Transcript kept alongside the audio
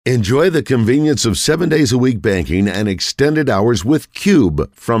Enjoy the convenience of 7 days a week banking and extended hours with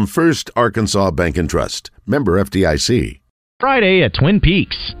Cube from First Arkansas Bank and Trust. Member FDIC. Friday at Twin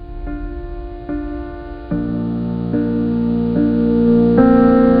Peaks.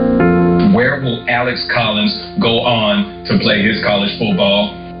 Where will Alex Collins go on to play his college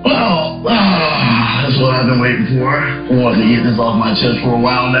football? Well, that's what I've been waiting for. I want to get this off my chest for a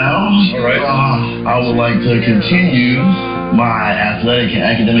while now. All right. I would like to continue my athletic and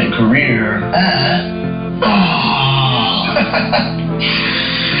academic career at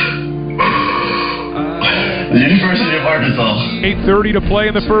the University of Arkansas. 8:30 to play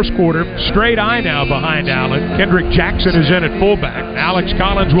in the first quarter. Straight I now behind Allen. Kendrick Jackson is in at fullback. Alex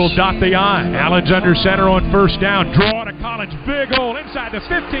Collins will dot the I. Allen's under center on first down. Draw to Collins. Big hole inside the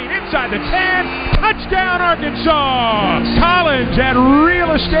 15, inside the 10. Touchdown, Arkansas! Collins had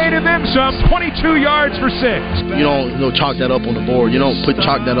real estate in them some. 22 yards for 6. You don't chalk that up on the board. You don't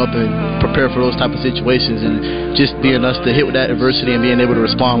chalk that up and prepare for those type of situations. And just being us to hit with that adversity and being able to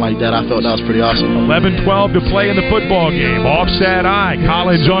respond like that, I felt that was pretty awesome. 11-12 to play in the football game. Offset I.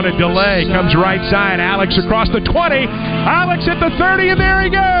 Collins on a delay. Comes right side. Alex across the 20. Alex at the 30, and there he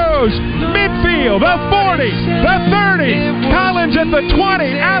goes. Midfield, the 40, the 30. Collins at the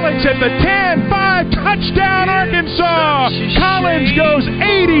 20. Alex at the 10. 5. Touchdown, Arkansas. Collins goes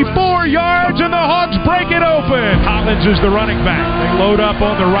 84 yards, and the Hogs break it open. Collins is the running back. They load up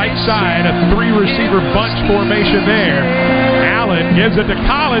on the right side. A 3-receiver bunch formation there. Allen gives it to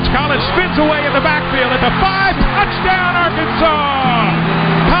Collins. Collins spins away in the backfield at the 5. Touchdown, Arkansas!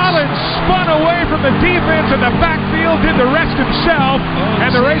 Collins spun away from the defense in the backfield, did the rest himself,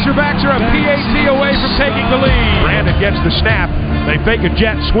 and the Razorbacks are a PAT away from taking the lead. Brandon gets the snap. They fake a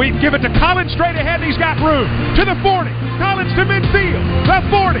jet sweep, give it to Collins straight ahead, and he's got room. To the 40, Collins to midfield, the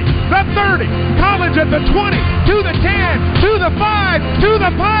 40, the 30, Collins at the 20, to the 10, to the 5, to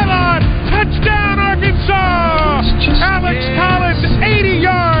the pylon. Touchdown, Arkansas! Alex Collins, 80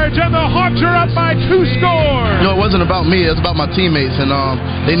 yards, and the Hawks are up by 2 scores. It wasn't about me. It was about my teammates, and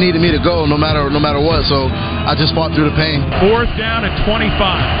they needed me to go no matter what, so I just fought through the pain. 4th down at 25.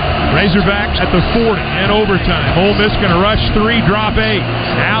 Razorbacks at the 40 in overtime. Ole Miss going to rush 3, drop 8.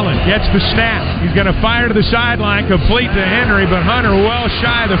 Allen gets the snap. He's going to fire to the sideline, complete to Henry, but Hunter well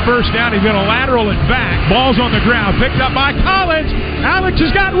shy of the first down. He's going to lateral it back. Ball's on the ground, picked up by Collins. Alex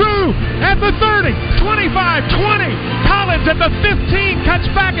has got room at the 30, 25, 20. Collins at the 15, cuts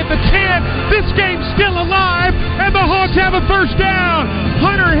back at the 10. This game's still alive, and the Hawks have a first down.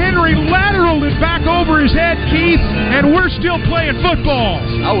 Hunter Henry lateraled it back over his head, Keith, and we're still playing football.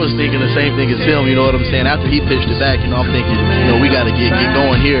 I was thinking the same thing as him, you know what I'm saying? After he pitched it back, I'm thinking, we got to get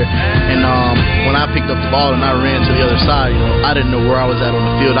going here. And when I picked up the ball and I ran to the other side, I didn't know where I was at on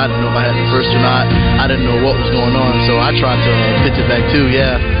the field. I didn't know if I had the first or not. I didn't know what was going on. So I tried to pitch it back too,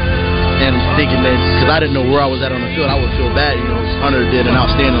 and thinking that because I didn't know where I was at on the field, I would feel bad. Hunter did an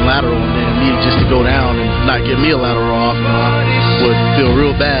outstanding lateral, and then me just to go down and not get me a lateral off, would feel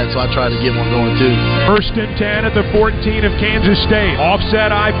real bad. So I tried to get one going too. 1st and 10 at the 14 of Kansas State. Offset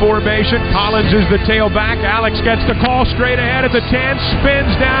I formation. Collins is the tailback. Alex gets the call straight ahead at the 10.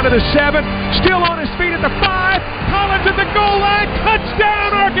 Spins down to the 7. Still on his feet at the 5. Collins at the goal line.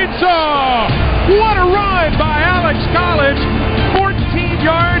 Touchdown, Arkansas! What a run by Alex Collins. 14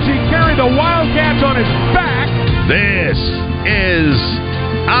 yards. He carried the Wildcats on his back. This is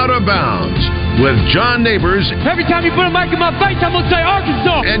Out of Bounds with John Neighbors. Every time you put a mic in my face, I'm going to say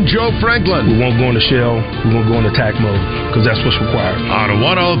Arkansas. And Joe Franklin. We won't go into shell. We won't go into attack mode because that's what's required. On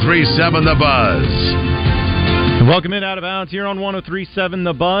 103.7 The Buzz. Welcome in Out of Bounds here on 103.7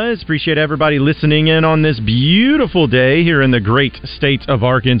 The Buzz. Appreciate everybody listening in on this beautiful day here in the great state of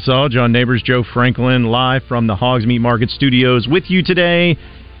Arkansas. John Neighbors, Joe Franklin, live from the Hogs Meat Market Studios with you today.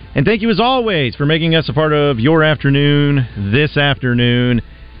 And thank you as always for making us a part of your afternoon this afternoon.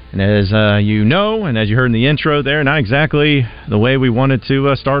 And as you know, and as you heard in the intro there, not exactly the way we wanted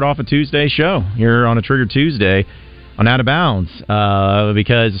to start off a Tuesday show here on a Trigger Tuesday on Out of Bounds,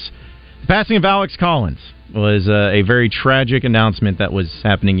 because the passing of Alex Collins was a very tragic announcement that was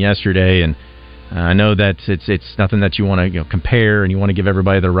happening yesterday, and I know that it's nothing that you want to compare and you want to give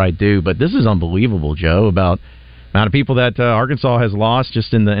everybody the right due, but this is unbelievable, Joe, about the amount of people that Arkansas has lost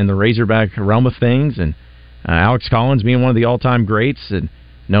just in the Razorback realm of things, and Alex Collins being one of the all-time greats, and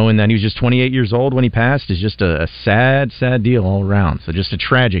knowing that he was just 28 years old when he passed is just a sad, sad deal all around. So just a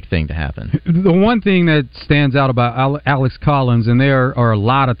tragic thing to happen. The one thing that stands out about Alex Collins, and there are a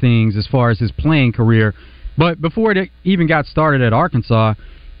lot of things as far as his playing career, but before it even got started at Arkansas,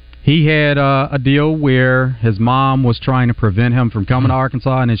 he had a deal where his mom was trying to prevent him from coming to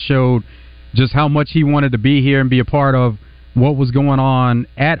Arkansas, and it showed just how much he wanted to be here and be a part of what was going on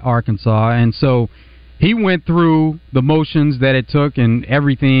at Arkansas. And so he went through the motions that it took and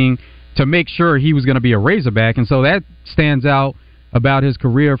everything to make sure he was going to be a Razorback. And so that stands out about his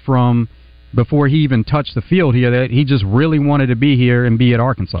career from before he even touched the field here, that he just really wanted to be here and be at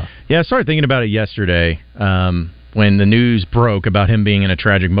Arkansas. Yeah, I started thinking about it yesterday when the news broke about him being in a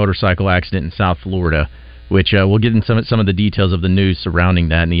tragic motorcycle accident in South Florida, which we'll get into some of the details of the news surrounding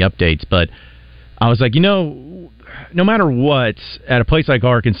that and the updates. But I was like, no matter what, at a place like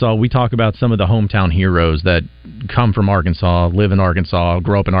Arkansas, we talk about some of the hometown heroes that come from Arkansas, live in Arkansas,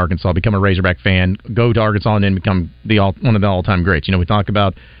 grow up in Arkansas, become a Razorback fan, go to Arkansas, and then become one of the all-time greats. We talk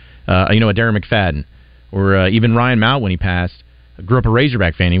about, a Darren McFadden, or even Ryan Mount when he passed, grew up a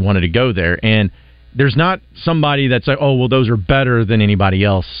Razorback fan. He wanted to go there. And there's not somebody that's like, oh, well, those are better than anybody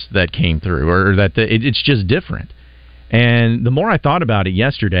else that came through, or that it's just different. And the more I thought about it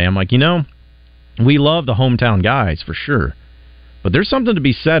yesterday, I'm like, we love the hometown guys for sure, but there's something to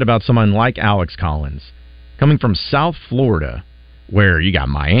be said about someone like Alex Collins coming from South Florida, where you got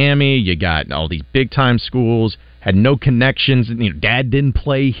Miami, you got all these big time schools, had no connections, dad didn't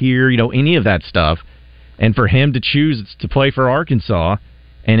play here, any of that stuff, and for him to choose to play for Arkansas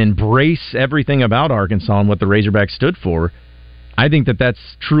and embrace everything about Arkansas and what the Razorbacks stood for, I think that that's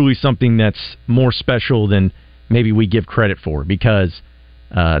truly something that's more special than maybe we give credit for, because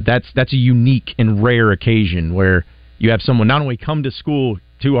that's a unique and rare occasion where you have someone not only come to school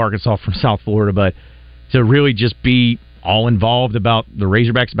to Arkansas from South Florida, but to really just be all involved about the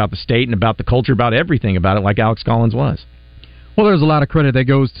Razorbacks, about the state, and about the culture, about everything about it, like Alex Collins was. Well, there's a lot of credit that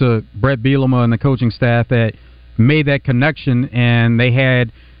goes to Brett Bielema and the coaching staff that made that connection, and they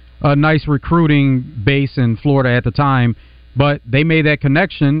had a nice recruiting base in Florida at the time, but they made that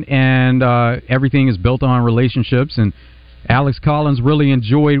connection, and everything is built on relationships, and Alex Collins really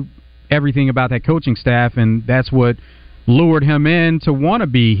enjoyed everything about that coaching staff, and that's what lured him in to want to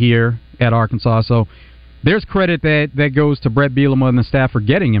be here at Arkansas. So there's credit that goes to Brett Bielema and the staff for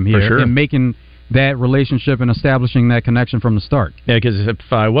getting him here and making that relationship and establishing that connection from the start. Yeah, because if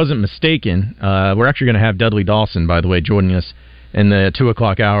I wasn't mistaken, we're actually going to have Dudley Dawson, by the way, joining us in the 2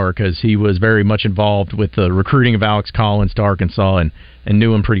 o'clock hour, because he was very much involved with the recruiting of Alex Collins to Arkansas and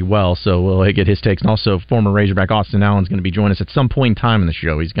knew him pretty well, so we'll get his takes. And also, former Razorback Austin Allen's going to be joining us at some point in time in the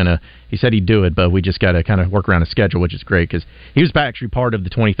show. He said he'd do it, but we just got to kind of work around his schedule, which is great, because he was actually part of the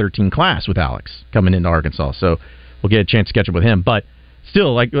 2013 class with Alex coming into Arkansas, so we'll get a chance to catch up with him. But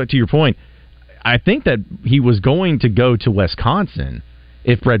still, like to your point, I think that he was going to go to Wisconsin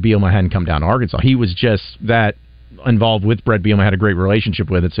if Brett Bielema hadn't come down to Arkansas. He was just that involved with Brett Bielema, had a great relationship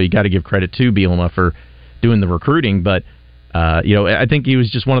with it, so you got to give credit to Bielema for doing the recruiting. But I think he was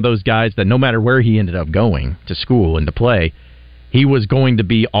just one of those guys that no matter where he ended up going to school and to play, he was going to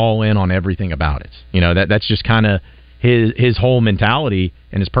be all in on everything about it. That's just kind of his whole mentality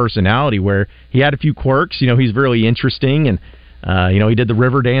and his personality, where he had a few quirks. He's really interesting, and he did the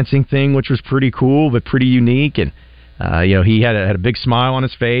river dancing thing, which was pretty cool but pretty unique, and he had a big smile on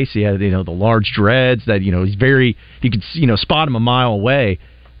his face. He had the large dreads that he's very, you could spot him a mile away.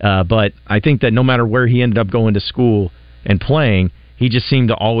 But I think that no matter where he ended up going to school and playing, he just seemed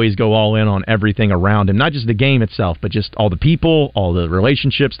to always go all in on everything around him, not just the game itself, but just all the people, all the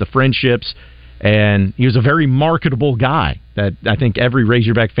relationships, the friendships. And he was a very marketable guy that I think every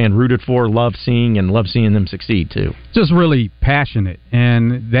Razorback fan rooted for, loved seeing them succeed too. Just really passionate,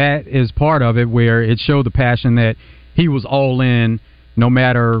 and that is part of it, where it showed the passion that he was all in, no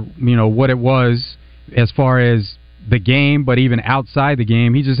matter what it was as far as the game, but even outside the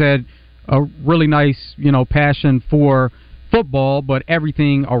game. He just had a really nice passion for football, but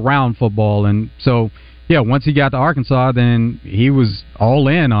everything around football. And so once he got to Arkansas, then he was all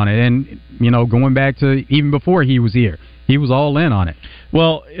in on it. And going back to even before he was here, he was all in on it.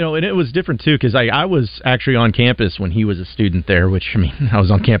 Well, and it was different too, because I was actually on campus when he was a student there, which, I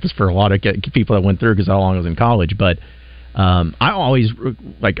was on campus for a lot of people that went through, because how long I was in college. But I always,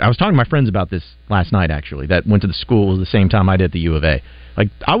 I was talking to my friends about this last night, actually, that went to the school the same time I did at the U of A.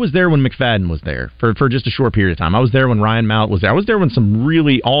 I was there when McFadden was there for just a short period of time. I was there when Ryan Mount was there. I was there when some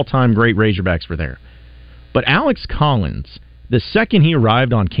really all-time great Razorbacks were there. But Alex Collins, the second he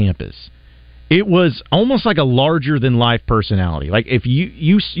arrived on campus, it was almost like a larger-than-life personality. Like, if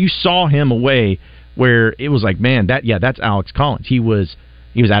you saw him away, where it was like, man, that's Alex Collins. He was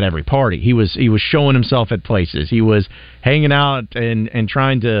at every party. He was showing himself at places. He was hanging out and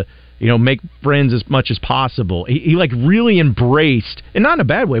trying to make friends as much as possible. He really embraced, and not in a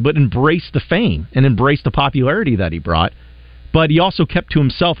bad way, but embraced the fame and embraced the popularity that he brought. But he also kept to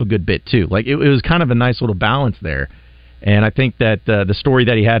himself a good bit too. It was kind of a nice little balance there. And I think that the story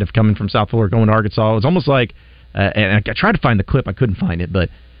that he had of coming from South Florida going to Arkansas was almost like and I tried to find the clip, I couldn't find it, but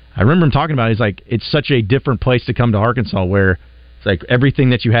I remember him talking about it. He's like, it's such a different place to come to Arkansas, where it's like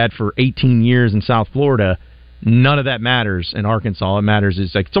everything that you had for 18 years in South Florida, none of that matters in Arkansas. All it matters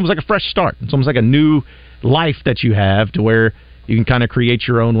is like it's almost like a fresh start. It's almost like a new life that you have, to where you can kind of create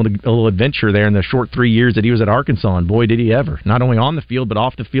your own little adventure there in the short 3 years that he was at Arkansas, and boy, did he ever. Not only on the field, but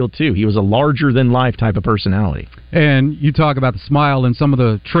off the field, too. He was a larger-than-life type of personality. And you talk about the smile and some of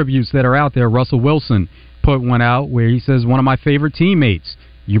the tributes that are out there. Russell Wilson put one out where he says, one of my favorite teammates,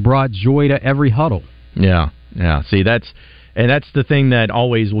 you brought joy to every huddle. Yeah. See, that's the thing that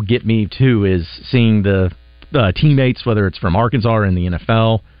always will get me, too, is seeing the teammates, whether it's from Arkansas or in the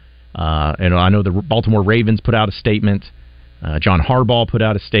NFL. And I know the Baltimore Ravens put out a statement. John Harbaugh put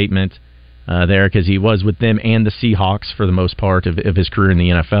out a statement there, because he was with them and the Seahawks for the most part of his career in the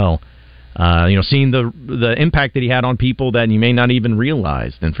NFL. Seeing the impact that he had on people that you may not even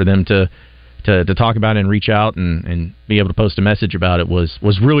realize, and for them to talk about it and reach out and be able to post a message about it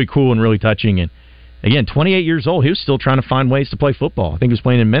was really cool and really touching. And again, 28 years old, he was still trying to find ways to play football. I think he was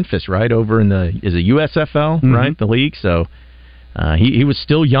playing in Memphis, right, over in the USFL, right, the league. So he was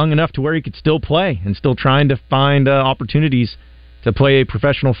still young enough to where he could still play and still trying to find opportunities to play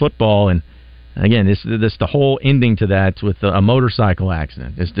professional football. And again, this the whole ending to that with a motorcycle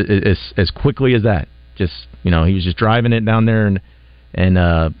accident. As quickly as that, just he was just driving it down there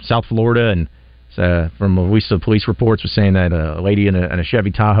in South Florida, and from at least the police reports was saying that a lady in a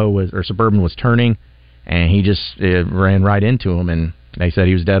Chevy Tahoe or Suburban was turning, and he just ran right into him, and they said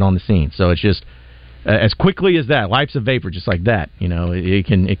he was dead on the scene. So it's just as quickly as that, life's a vapor, just like that. It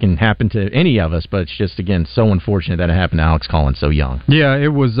can happen to any of us, but it's just, again, so unfortunate that it happened to Alex Collins so young. Yeah, it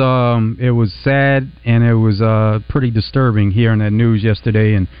was sad, and it was pretty disturbing hearing that news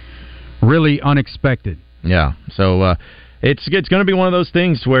yesterday, and really unexpected. Yeah, so it's going to be one of those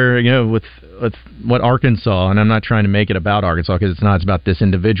things where, with what Arkansas, and I'm not trying to make it about Arkansas, because it's not. It's about this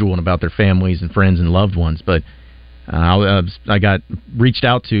individual and about their families and friends and loved ones, but I got reached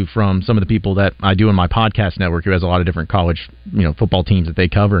out to from some of the people that I do in my podcast network, who has a lot of different college, football teams that they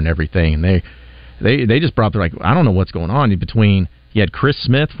cover and everything, and they just brought up, they're like, I don't know what's going on between. You had Chris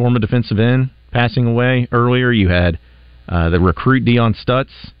Smith, former defensive end, passing away earlier. You had the recruit Deion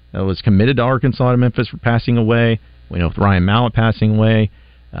Stutz that was committed to Arkansas to Memphis for passing away. We know with Ryan Mallett passing away.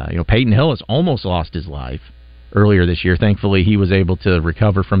 Peyton Hill has almost lost his life earlier this year. Thankfully, he was able to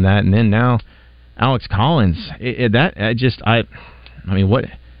recover from that, and then now Alex Collins, what?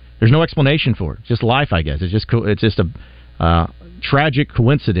 There's no explanation for it. Just life, I guess. It's just a tragic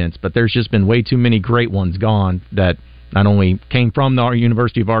coincidence, but there's just been way too many great ones gone that not only came from the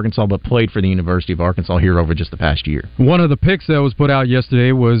University of Arkansas, but played for the University of Arkansas here over just the past year. One of the picks that was put out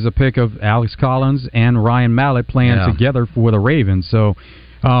yesterday was a pic of Alex Collins and Ryan Mallett playing together for the Ravens. So,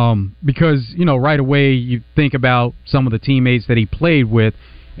 because, right away you think about some of the teammates that he played with,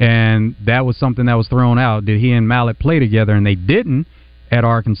 and that was something that was thrown out. Did he and Mallett play together? And they didn't at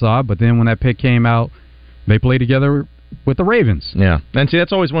Arkansas, but then when that pick came out, they played together with the Ravens. Yeah, and see,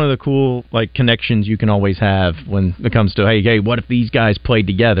 that's always one of the cool connections you can always have when it comes to, hey, what if these guys played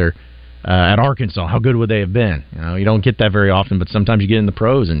together at Arkansas? How good would they have been? You don't get that very often, but sometimes you get in the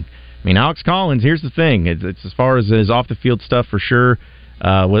pros. And Alex Collins, here's the thing, it's as far as his off the field stuff, for sure,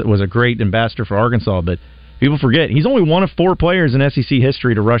 was a great ambassador for Arkansas, but people forget he's only one of 4 players in SEC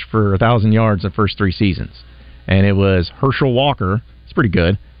history to rush for 1,000 yards the first 3 seasons, and it was Herschel Walker, it's pretty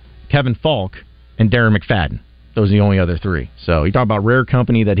good, Kevin Falk, and Darren McFadden. Those are the only other 3. So you talk about rare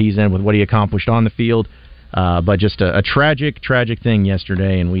company that he's in with what he accomplished on the field, but just a tragic thing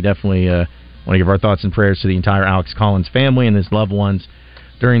yesterday, and we definitely want to give our thoughts and prayers to the entire Alex Collins family and his loved ones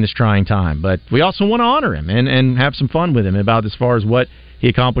during this trying time. But we also want to honor him and have some fun with him about as far as what he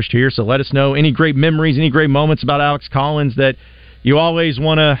accomplished here. So let us know any great memories, any great moments about Alex Collins that you always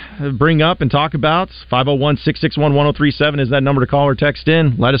want to bring up and talk about. 501-661-1037 is that number to call or text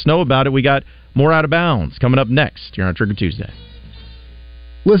in. Let us know about it. We got more Out of Bounds coming up next here on Trigger Tuesday.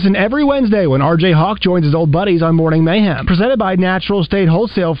 Listen every Wednesday when RJ Hawk joins his old buddies on Morning Mayhem. Presented by Natural State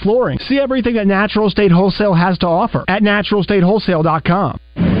Wholesale Flooring. See everything that Natural State Wholesale has to offer at naturalstatewholesale.com.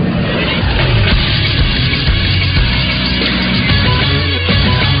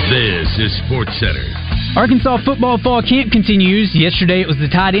 This is Sports Center. Arkansas football fall camp continues. Yesterday it was the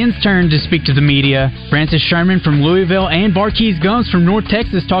tight end's turn to speak to the media. Francis Sherman from Louisville and Barkeys Gums from North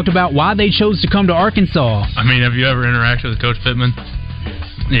Texas talked about why they chose to come to Arkansas. Have you ever interacted with Coach Pittman?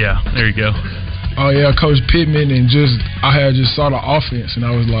 Yeah, there you go. Oh, yeah, Coach Pittman, and I had just saw the offense, and I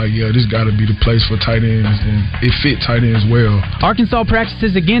was like, yeah, this got to be the place for tight ends, and it fit tight ends well. Arkansas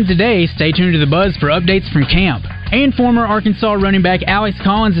practices again today. Stay tuned to the Buzz for updates from camp. And former Arkansas running back Alex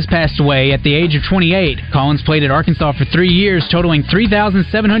Collins has passed away at the age of 28. Collins played at Arkansas for 3 years, totaling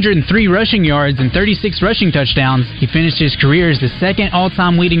 3,703 rushing yards and 36 rushing touchdowns. He finished his career as the second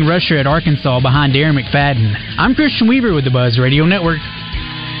all-time leading rusher at Arkansas behind Darren McFadden. I'm Christian Weaver with the Buzz Radio Network.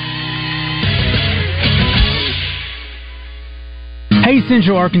 Hey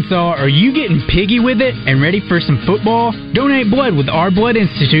Central Arkansas, are you getting piggy with it and ready for some football? Donate blood with Our Blood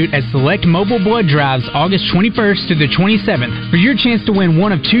Institute at select mobile blood drives August 21st to the 27th for your chance to win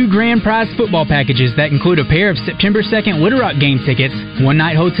one of 2 grand prize football packages that include a pair of September 2nd Little Rock game tickets,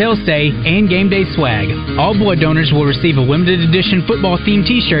 one-night hotel stay, and game day swag. All blood donors will receive a limited edition football themed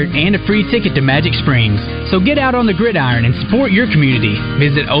t-shirt and a free ticket to Magic Springs. So get out on the gridiron and support your community.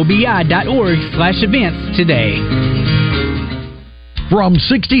 Visit obi.org/events today. From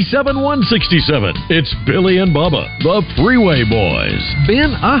 67-167, it's Billy and Bubba, the Freeway Boys.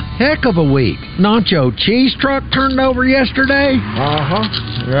 Been a heck of a week. Nacho cheese truck turned over yesterday.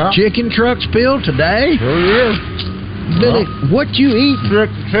 Yeah. Chicken truck spilled today. Sure is. Billy, what you eat?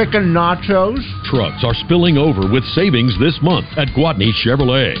 Chicken nachos. Trucks are spilling over with savings this month at Gwatney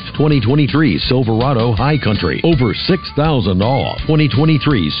Chevrolet. 2023 Silverado High Country, over $6,000 off.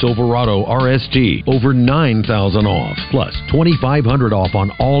 2023 Silverado RST, over $9,000 off. Plus, $2,500 off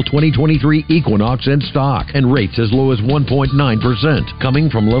on all 2023 Equinox in stock. And rates as low as 1.9%. Coming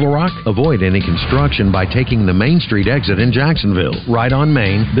from Little Rock? Avoid any construction by taking the Main Street exit in Jacksonville. Right on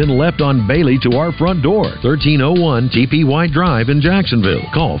Main, then left on Bailey to our front door. 1301 TP White Drive in Jacksonville.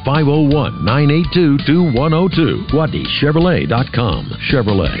 Call 501-982-2102. GwatneyChevrolet.com.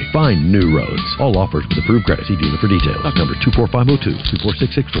 Chevrolet. Find new roads. All offers with approved credit. See dealer for details. Stock number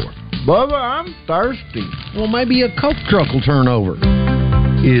 24502-24664. Bubba, I'm thirsty. Well, maybe a Coke truck will turn over.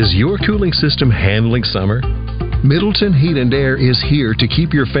 Is your cooling system handling summer? Middleton Heat and Air is here to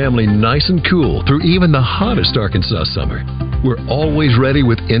keep your family nice and cool through even the hottest Arkansas summer. We're always ready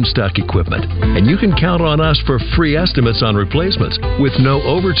with in-stock equipment, and you can count on us for free estimates on replacements with no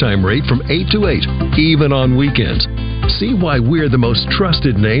overtime rate from 8 to 8, even on weekends. See why we're the most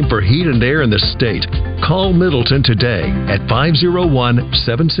trusted name for heat and air in the state. Call Middleton today at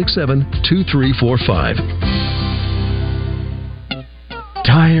 501-767-2345.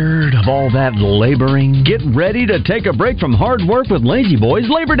 Tired of all that laboring? Get ready to take a break from hard work with Lazy Boy's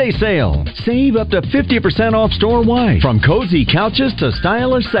Labor Day sale. Save up to 50% off store-wide. From cozy couches to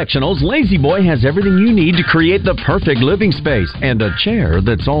stylish sectionals, Lazy Boy has everything you need to create the perfect living space and a chair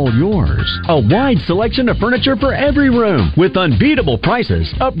that's all yours. A wide selection of furniture for every room with unbeatable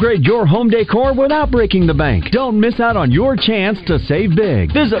prices. Upgrade your home decor without breaking the bank. Don't miss out on your chance to save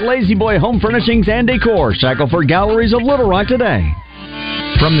big. Visit Lazy Boy Home Furnishings and Decor, Shackelford Galleries of Little Rock today.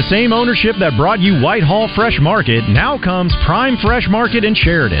 From the same ownership that brought you Whitehall Fresh Market, now comes Prime Fresh Market in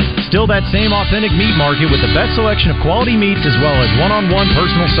Sheridan. Still that same authentic meat market with the best selection of quality meats as well as one-on-one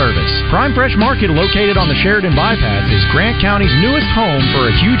personal service. Prime Fresh Market, located on the Sheridan Bypass, is Grant County's newest home for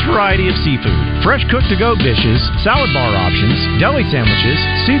a huge variety of seafood. Fresh cooked-to-go dishes, salad bar options, deli sandwiches,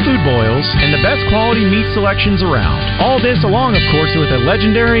 seafood boils, and the best quality meat selections around. All this along, of course, with a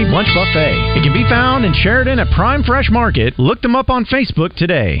legendary lunch buffet. It can be found in Sheridan at Prime Fresh Market. Look them up on Facebook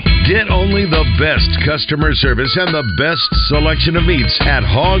today. Get only the best customer service and the best selection of meats at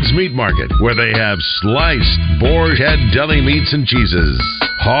Hogs Meat Market, where they have sliced boar head deli meats and cheeses.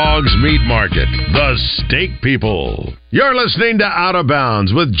 Hogs Meat Market, the steak people. You're listening to Out of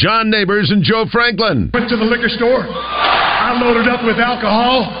Bounds with John Neighbors and Joe Franklin. Went to the liquor store. I loaded up with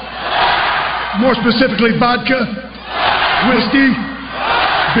alcohol, more specifically vodka, whiskey,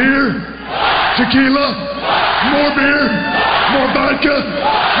 beer, tequila, more beer, more vodka,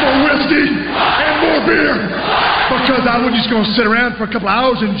 more whiskey, and more beer. Because I wasn't just going to sit around for a couple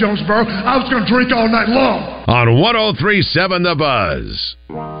hours in Jonesboro. I was going to drink all night long. On 103.7 The Buzz.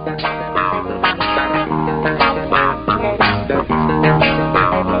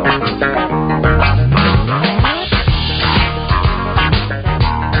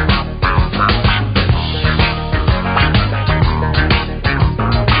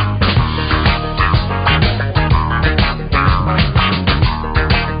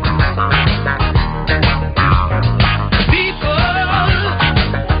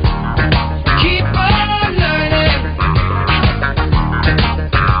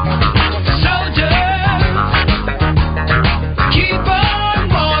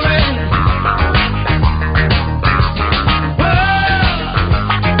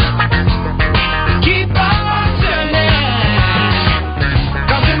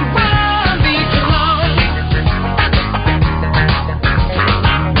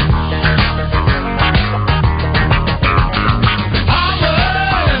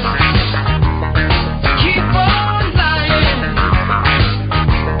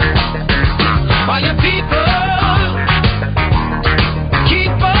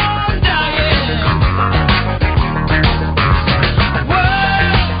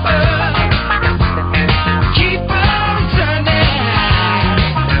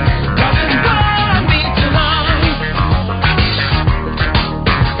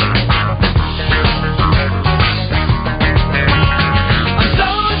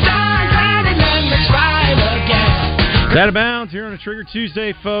 Out of bounds here on a Trigger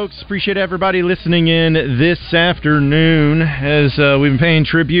Tuesday, folks. Appreciate everybody listening in this afternoon as we've been paying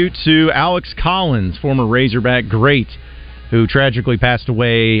tribute to Alex Collins, former Razorback great, who tragically passed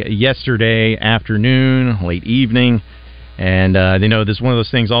away yesterday afternoon, late evening. And, this is one of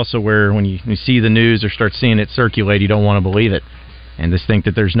those things also where when you see the news or start seeing it circulate, you don't want to believe it. And just think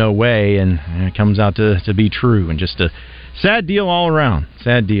that there's no way, and it comes out to be true. And just a sad deal all around.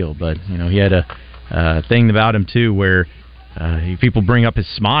 Sad deal. But, he had a thing about him, too, where people bring up his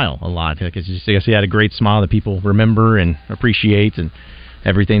smile a lot. Because I guess he had a great smile that people remember and appreciate and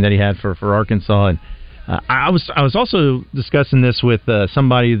everything that he had for Arkansas. And I was also discussing this with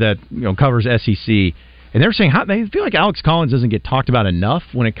somebody that covers SEC, and they were saying how they feel like Alex Collins doesn't get talked about enough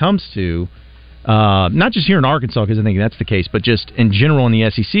when it comes to not just here in Arkansas, because I think that's the case, but just in general in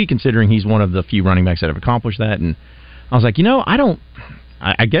the SEC, considering he's one of the few running backs that have accomplished that. And I was like,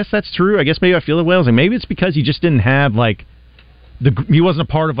 I guess that's true. I guess maybe I feel it well. I was like, maybe it's because he just didn't have he wasn't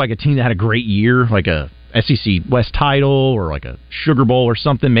a part of a team that had a great year, like a SEC West title or like a Sugar Bowl or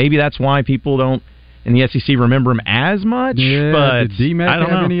something. Maybe that's why people don't in the SEC remember him as much. Yeah, but did D-Mac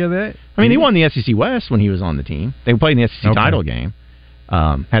have any of that? I mean, he won the SEC West when he was on the team. They played in the SEC title game.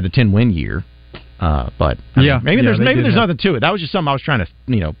 Had the 10-win year. But maybe there's nothing to it. That was just something I was trying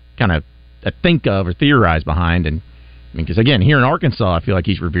to kind of think of or theorize behind. And because again, here in Arkansas, I feel like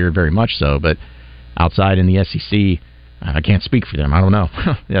he's revered very much so. But outside in the SEC, I can't speak for them. I don't know.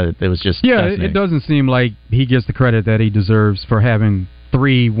 It was just it doesn't seem like he gets the credit that he deserves for having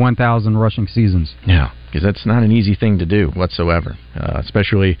 3 1,000 rushing seasons. Yeah, because that's not an easy thing to do whatsoever,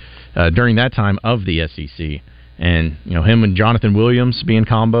 especially during that time of the SEC. And him and Jonathan Williams being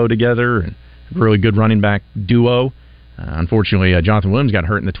combo together and a really good running back duo. Unfortunately, Jonathan Williams got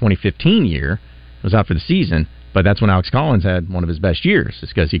hurt in the 2015 year. Was out for the season, but that's when Alex Collins had one of his best years,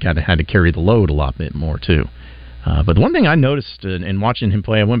 just because he kind of had to carry the load a lot bit more too. But the one thing I noticed in watching him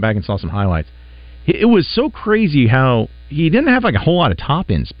play, I went back and saw some highlights. It was so crazy how he didn't have a whole lot of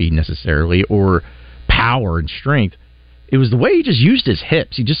top-end speed necessarily or power and strength. It was the way he just used his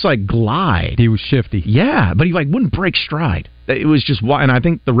hips. He just glide. He was shifty. Yeah, but he wouldn't break stride. It was just, and I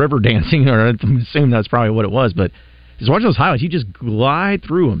think the river dancing, or I assume that's probably what it was, but just watching those highlights, he just glide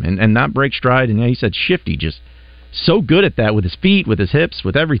through them and not break stride. And he said shifty, just so good at that with his feet, with his hips,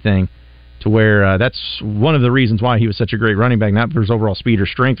 with everything. To where that's one of the reasons why he was such a great running back, not for his overall speed or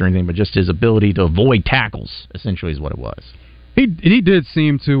strength or anything, but just his ability to avoid tackles, essentially, is what it was. He did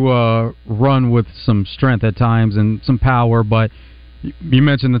seem to run with some strength at times and some power, but you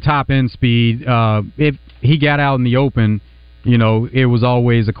mentioned the top-end speed. If he got out in the open, it was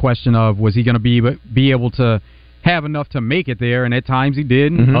always a question of, was he going to be able to have enough to make it there? And at times he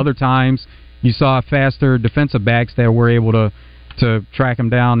did, and other times you saw faster defensive backs that were able to track him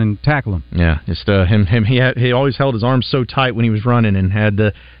down and tackle him. Yeah, just him. He always held his arms so tight when he was running, and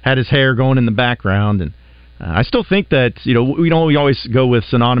had his hair going in the background. And I still think that we always go with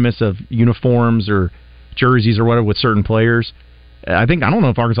synonymous of uniforms or jerseys or whatever with certain players. I don't know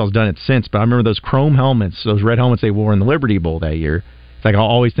if Arkansas has done it since, but I remember those chrome helmets, those red helmets they wore in the Liberty Bowl that year. It's I'll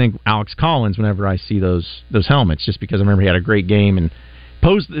always think Alex Collins whenever I see those helmets, just because I remember he had a great game and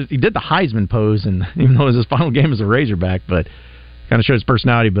he did the Heisman pose, and even though it was his final game as a Razorback, but kind of shows his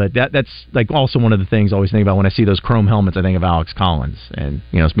personality. But that's also one of the things I always think about when I see those chrome helmets. I think of Alex Collins, and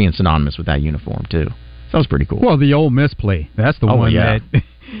it's being synonymous with that uniform too. That was pretty cool. Well, the Ole Miss play, that's the one that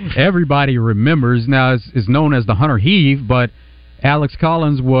everybody remembers. Now is known as the Hunter Heave, but Alex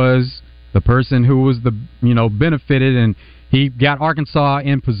Collins was the person who was the benefited, and he got Arkansas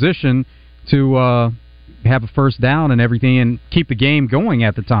in position to have a first down and everything and keep the game going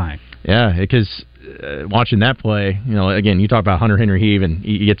at the time. Yeah, because watching that play, again, you talk about Hunter Henry Heave, and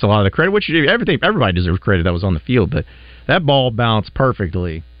he gets a lot of the credit, which everybody deserves credit that was on the field, but that ball bounced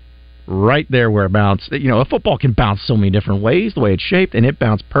perfectly right there where it bounced. A football can bounce so many different ways, the way it's shaped, and it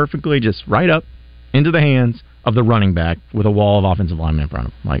bounced perfectly just right up into the hands of the running back with a wall of offensive linemen in front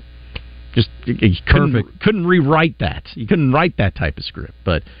of him. You couldn't rewrite that. You couldn't write that type of script.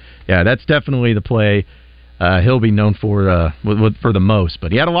 But, yeah, that's definitely the play he'll be known for the most.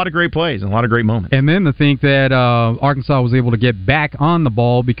 But he had a lot of great plays and a lot of great moments. And then to think that Arkansas was able to get back on the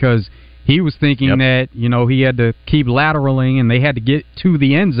ball because he was thinking that, he had to keep lateraling and they had to get to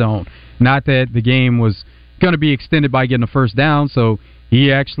the end zone. Not that the game was going to be extended by getting a first down. So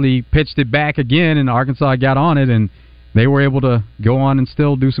he actually pitched it back again, and Arkansas got on it, and they were able to go on and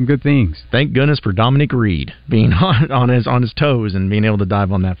still do some good things. Thank goodness for Dominic Reed being on his toes and being able to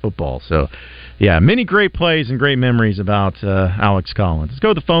dive on that football. So, yeah, many great plays and great memories about Alex Collins. Let's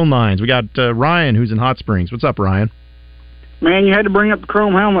go to the phone lines. We got Ryan, who's in Hot Springs. What's up, Ryan? Man, you had to bring up the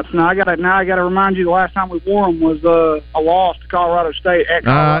chrome helmets. Now I got to remind you the last time we wore them was a loss to Colorado State. At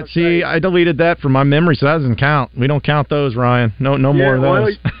Colorado State. I deleted that from my memory, so that doesn't count. We don't count those, Ryan. No more of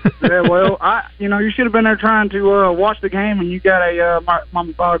those. You should have been there trying to watch the game, and you got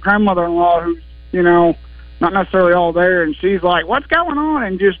my grandmother-in-law who's not necessarily all there, and she's like, "What's going on?"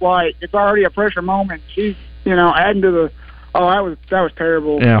 And just like it's already a pressure moment. She's adding to the. Oh, that was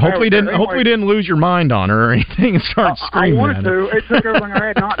terrible. Yeah, hopefully didn't lose your mind on her or anything and start screaming. I wanted to. It took everything I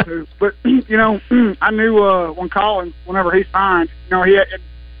had not to. But I knew when Collins, whenever he signed, he had.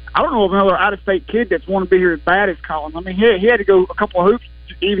 I don't know of another out-of-state kid that's wanted to be here as bad as Collins. I mean, he had to go a couple of hoops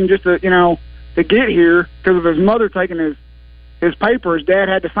even just to get here because of his mother taking his paper. His dad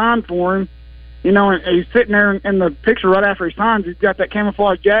had to sign for him. And he's sitting there in the picture right after he signs. He's got that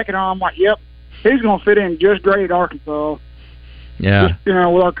camouflage jacket on. I'm like, yep, he's going to fit in just great at Arkansas. Yeah. Just,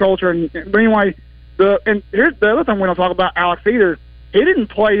 with our culture. But anyway, and here's the other thing we don't talk about Alex either. He didn't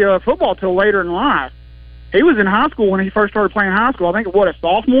play football till later in life. He was in high school when he first started playing high school. I think, a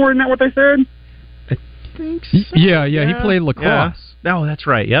sophomore? Isn't that what they said? I think so. Yeah. He played lacrosse. Yeah. Oh, that's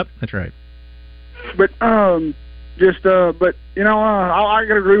right. Yep, that's right. But, I got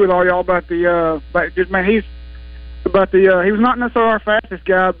to agree with all y'all about he was not necessarily our fastest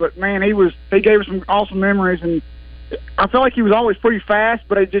guy, but man, he gave us some awesome memories, and I felt like he was always pretty fast,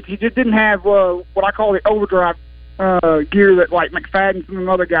 but he just didn't have what I call the overdrive gear that like McFadden and some of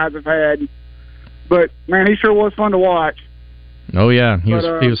the other guys have had. But man, he sure was fun to watch. Oh yeah, he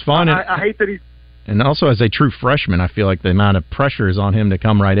was fun. I hate that and also as a true freshman, I feel like the amount of pressure is on him to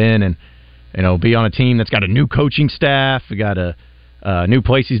come right in and be on a team that's got a new coaching staff, got a new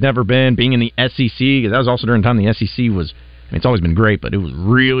place he's never been, being in the SEC. That was also during the time the SEC was. It's always been great, but it was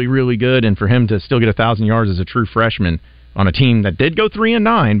really, really good. And for him to still get 1,000 yards as a true freshman on a team that did go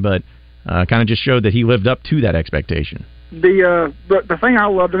 3-9, but kind of just showed that he lived up to that expectation. The thing I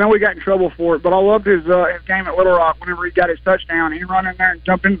loved, I know we got in trouble for it, but I loved his game at Little Rock whenever he got his touchdown. He run in there and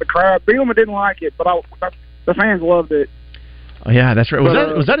jumped into the crowd. Bielema didn't like it, but the fans loved it. Oh yeah, that's right.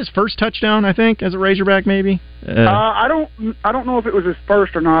 Was that his first touchdown? I think as a Razorback, maybe. I don't know if it was his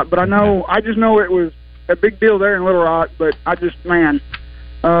first or not, but I just know it was a big deal there in Little Rock. But like I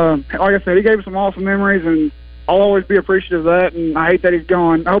said, he gave us some awesome memories, and I'll always be appreciative of that. And I hate that he's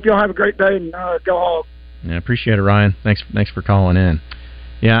gone. I hope y'all have a great day and go Hogs. Yeah, appreciate it, Ryan. Thanks for calling in.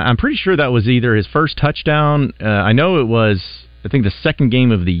 Yeah, I'm pretty sure that was either his first touchdown. I know it was. I think the second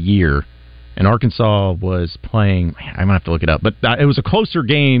game of the year. And Arkansas was playing, I'm going to have to look it up, but it was a closer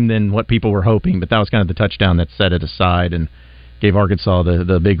game than what people were hoping, but that was kind of the touchdown that set it aside and gave Arkansas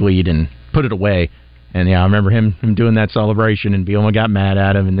the big lead and put it away. And yeah, I remember him doing that celebration, and Bielema got mad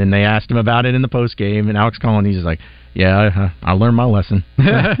at him, and then they asked him about it in the post game, and Alex Collins, he's just like, yeah, I learned my lesson.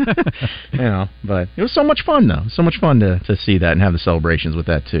 But it was so much fun, though. So much fun to see that and have the celebrations with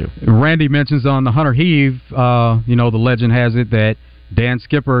that, too. Randy mentions on the Hunter Heave, the legend has it that Dan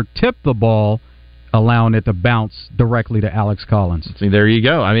Skipper tipped the ball, allowing it to bounce directly to Alex Collins. See, there you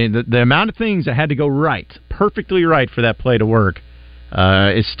go. I mean, the amount of things that had to go right, perfectly right for that play to work,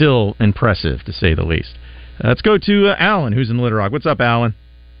 is still impressive, to say the least. Let's go to Alan, who's in Little Rock. What's up, Alan?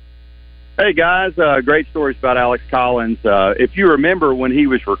 Hey, guys. Great stories about Alex Collins. If you remember when he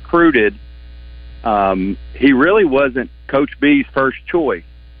was recruited, he really wasn't Coach B's first choice.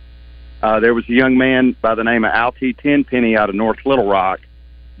 There was a young man by the name of Alty Tenpenny out of North Little Rock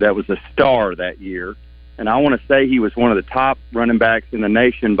that was a star that year. And I want to say he was one of the top running backs in the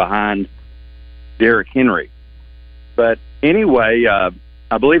nation behind Derrick Henry. But anyway,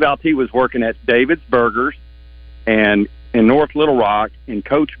 I believe Alty was working at David's Burgers and in North Little Rock, and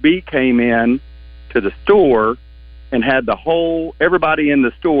Coach B came in to the store and had everybody in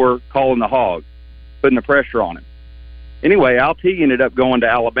the store calling the Hogs, putting the pressure on him. Anyway, Alty ended up going to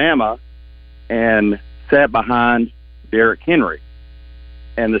Alabama and sat behind Derrick Henry.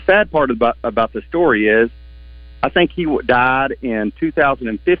 And the sad part about the story is, I think he died in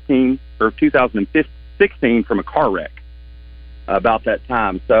 2015 or 2016 from a car wreck about that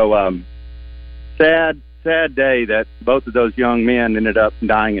time. So sad day that both of those young men ended up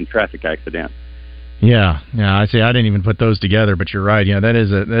dying in traffic accidents. Yeah. I see. I didn't even put those together, but you're right. Yeah, that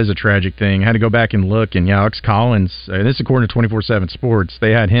is a tragic thing. I had to go back and look, and Alex Collins. This is according to 24/7 Sports.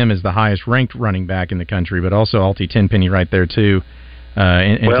 They had him as the highest ranked running back in the country, but also Alty Tenpenny right there too.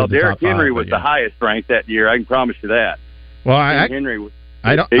 Derrick Henry was the highest ranked that year. I can promise you that. Well, Henry was.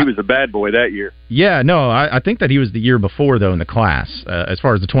 He was a bad boy that year. Yeah, no, I think that he was the year before though in the class as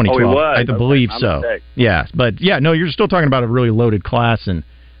far as the 2012. Oh, he was. I believe so. Yeah, but yeah, no, you're still talking about a really loaded class and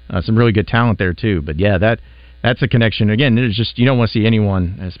some really good talent there too. But yeah, that's a connection. Again, it's just you don't want to see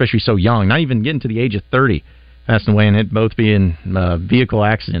anyone, especially so young, not even getting to the age of 30, passing away, and it both being vehicle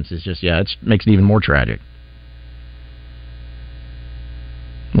accidents is just it makes it even more tragic.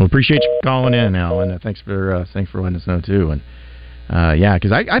 Well, appreciate you calling in, Alan. Thanks for letting us know too. And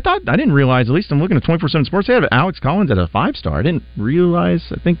because I thought I didn't realize. At least I'm looking at 24/7 Sports. They have Alex Collins at a 5-star. I didn't realize.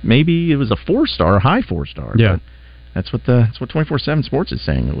 I think maybe it was a 4-star, high 4-star. Yeah, but that's what 24/7 Sports is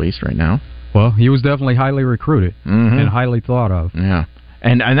saying at least right now. Well, he was definitely highly recruited and highly thought of. Yeah,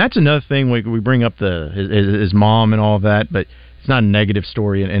 and that's another thing we bring up his mom and all of that, but. It's not a negative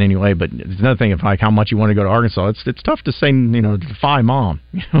story in any way, but it's another thing of like how much you want to go to Arkansas. It's tough to say, to defy mom,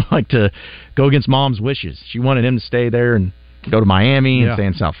 like to go against mom's wishes. She wanted him to stay there and go to Miami and stay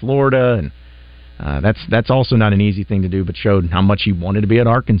in South Florida, and that's also not an easy thing to do. But showed how much he wanted to be at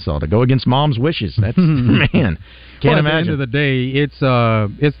Arkansas to go against mom's wishes. That's man, can't imagine. At the end of the day, it's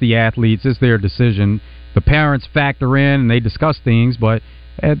the athletes, it's their decision. The parents factor in and they discuss things, but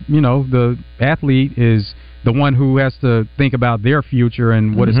the athlete is the one who has to think about their future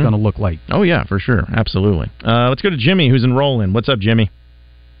and what it's going to look like. Oh, yeah, for sure. Absolutely. Let's go to Jimmy, who's in Roland. What's up, Jimmy?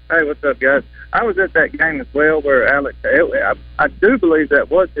 Hey, what's up, guys? I was at that game as well where Alex, I do believe that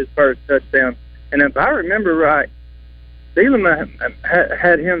was his first touchdown. And if I remember right, Bielema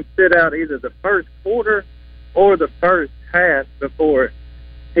had him sit out either the first quarter or the first half before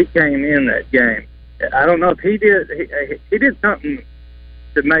he came in that game. I don't know if he did something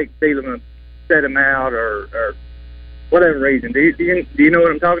to make Bielema set him out or whatever reason. Do you know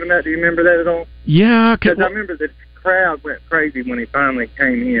what I'm talking about? Do you remember that at all? Yeah, because I remember the crowd went crazy when he finally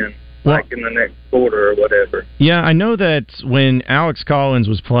came in, like in the next quarter or whatever. Yeah, I know that when Alex Collins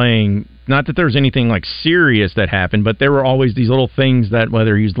was playing, not that there was anything like serious that happened, but there were always these little things that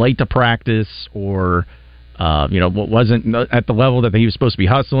whether he was late to practice or wasn't at the level that he was supposed to be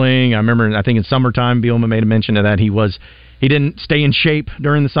hustling. I think in summertime, Bielema made a mention of that. He didn't stay in shape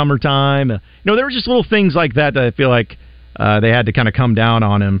during the summertime. There were just little things like that I feel like they had to kind of come down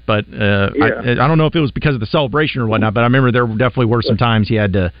on him. But I don't know if it was because of the celebration or whatnot, but I remember there definitely were some times he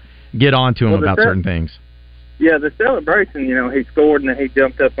had to get on to him about certain things. Yeah, the celebration, he scored and then he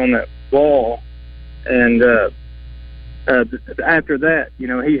jumped up on that wall. And after that,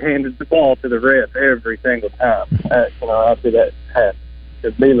 he handed the ball to the ref every single time after that happened.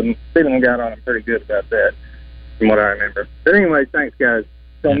 Because Bielema got on him pretty good about that. From what I remember. But anyway, thanks, guys.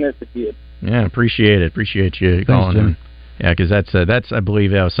 Don't miss the kid. Yeah, appreciate it. Appreciate you calling in. Yeah, because that's I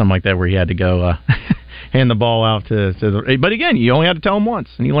believe something like that where he had to go hand the ball out to the. But again, you only had to tell him once,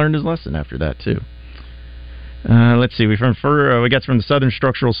 and he learned his lesson after that too. Let's see. We got from the Southern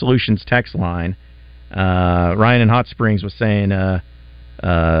Structural Solutions text line. Ryan in Hot Springs was saying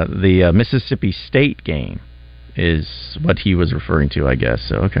the Mississippi State game is what he was referring to, I guess.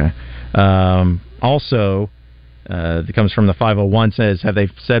 So okay. Also. That comes from the 501 says, have they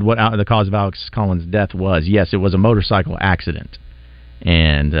said what the cause of Alex Collins' death was? Yes, it was a motorcycle accident.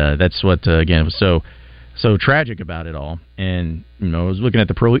 And that's what, again, was so tragic about it all. And, I was looking at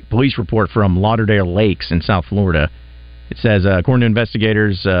the police report from Lauderdale Lakes in South Florida. It says, according to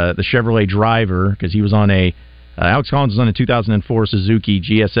investigators, the Chevrolet driver, because he was on Alex Collins was on a 2004 Suzuki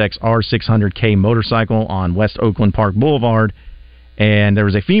GSX R600K motorcycle on West Oakland Park Boulevard. And there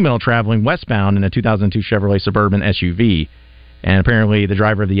was a female traveling westbound in a 2002 Chevrolet Suburban SUV. And apparently the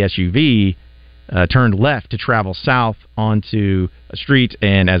driver of the SUV turned left to travel south onto a street.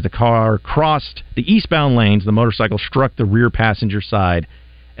 And as the car crossed the eastbound lanes, the motorcycle struck the rear passenger side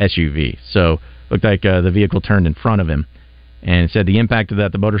SUV. So it looked like the vehicle turned in front of him. And it said the impact of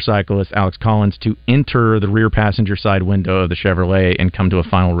that, the motorcyclist, Alex Collins, to enter the rear passenger side window of the Chevrolet and come to a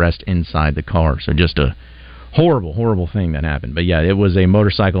final rest inside the car. So just a horrible, horrible thing that happened. But yeah, it was a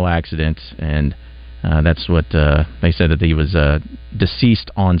motorcycle accident, and that's what they said, that he was deceased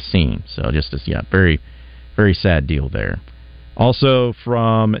on scene. So just very, very sad deal there. Also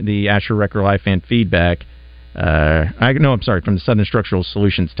from the Asher Wrecker Life fan feedback, from the Southern Structural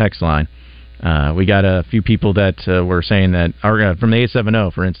Solutions text line, we got a few people that were saying that, from the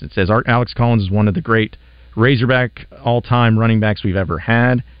 870, for instance, says Alex Collins is one of the great Razorback all-time running backs we've ever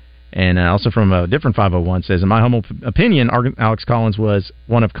had. And also from a different 501 says, in my humble opinion, Alex Collins was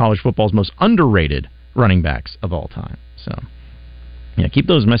one of college football's most underrated running backs of all time. So, yeah, keep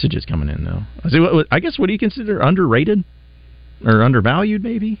those messages coming in, though. I guess, what do you consider underrated? Or undervalued,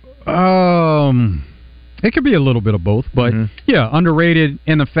 maybe? It could be a little bit of both. But, yeah, underrated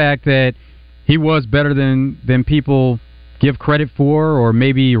in the fact that he was better than people give credit for or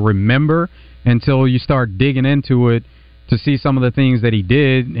maybe remember until you start digging into it to see some of the things that he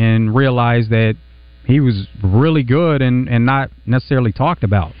did and realize that he was really good and not necessarily talked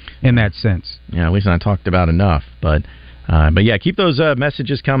about in that sense. Yeah, at least not talked about enough. But But yeah, keep those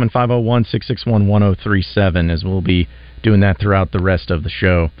messages coming, 501-661-1037, as we'll be doing that throughout the rest of the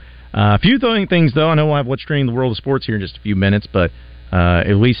show. A few things, though. I know we'll have what's trending in the world of sports here in just a few minutes, but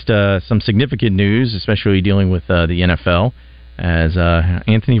at least some significant news, especially dealing with the NFL, as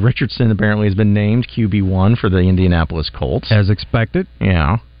Anthony Richardson apparently has been named QB1 for the Indianapolis Colts. As expected.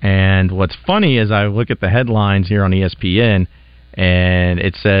 Yeah. And what's funny is I look at the headlines here on ESPN, and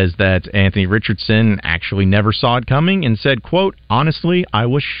it says that Anthony Richardson actually never saw it coming and said, quote, honestly, I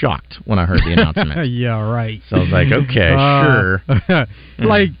was shocked when I heard the announcement. Yeah, right. So I was like, okay, sure.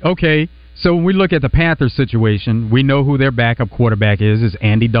 Okay, so when we look at the Panthers situation, we know who their backup quarterback is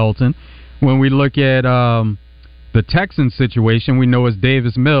Andy Dalton. When we look at the Texans situation, we know it's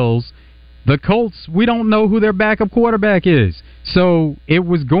Davis Mills. The Colts, we don't know who their backup quarterback is. So it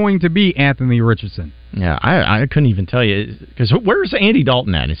was going to be Anthony Richardson. Yeah, I couldn't even tell you. Because where's Andy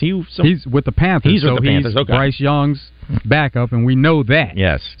Dalton at? Is he? He's with the Panthers. He's with the Panthers. Okay. Bryce Young's backup, and we know that.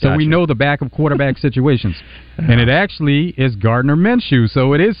 Yes. So we know the backup quarterback situations. And it actually is Gardner Minshew.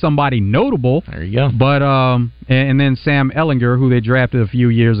 So it is somebody notable. There you go. But and then Sam Ehlinger, who they drafted a few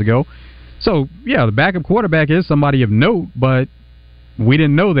years ago. So, yeah, the backup quarterback is somebody of note, but we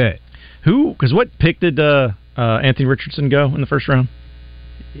didn't know that. Who? Because what pick did Anthony Richardson go in the first round?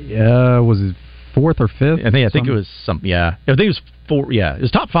 Was it fourth or fifth? I think it was something. Yeah, I think it was four. Yeah, it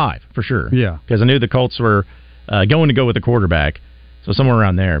was top five for sure. Yeah, because I knew the Colts were going to go with the quarterback, so somewhere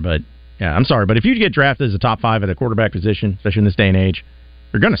around there. But yeah, I'm sorry, but if you get drafted as a top five at a quarterback position, especially in this day and age,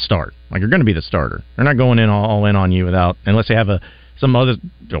 you're going to start. Like you're going to be the starter. They're not going in all in on you unless they have some other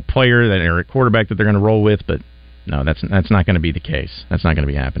player that are a quarterback that they're going to roll with, but. No, that's not going to be the case. That's not going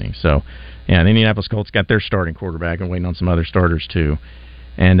to be happening. So, yeah, the Indianapolis Colts got their starting quarterback and waiting on some other starters, too.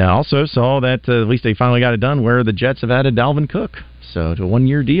 And also saw that at least they finally got it done where the Jets have added Dalvin Cook, so to a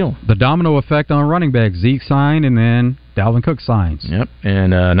one-year deal. The domino effect on running back. Zeke signed, and then Dalvin Cook signs. Yep,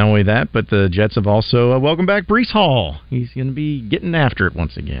 and not only that, but the Jets have also welcomed back Breece Hall. He's going to be getting after it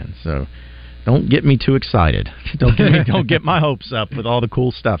once again, so... Don't get me too excited. Don't get my hopes up with all the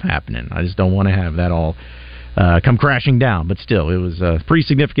cool stuff happening. I just don't want to have that all come crashing down. But still, it was pretty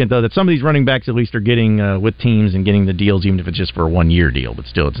significant, though, that some of these running backs at least are getting with teams and getting the deals, even if it's just for a one-year deal. But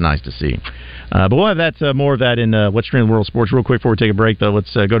still, it's nice to see. But we'll have that more of that in What's Trending in the World of Sports. Real quick before we take a break, though,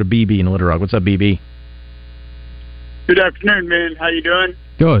 let's go to BB in Little Rock. What's up, BB? Good afternoon, man. How you doing?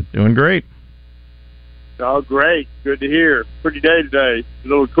 Good. Doing great. Oh, great. Good to hear. Pretty day today. A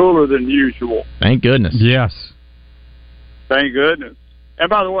little cooler than usual. Thank goodness. Yes. Thank goodness. And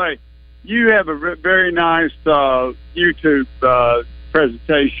by the way, you have a very nice YouTube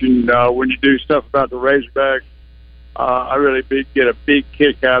presentation when you do stuff about the Razorbacks. I really get a big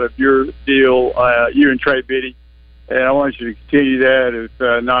kick out of your deal, you and Trey Biddy. And I want you to continue that, if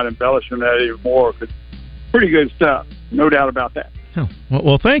not embellish on that even more, because pretty good stuff. No doubt about that. Oh,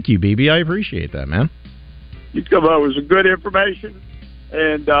 well, thank you, BB. I appreciate that, man. You come up with some good information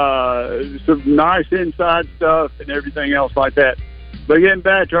and some nice inside stuff and everything else like that. But getting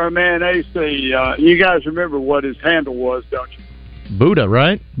back to our man AC, you guys remember what his handle was, don't you? Buddha,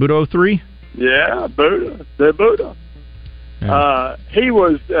 right? Buddha 03? Yeah, Buddha. The Buddha. Yeah. He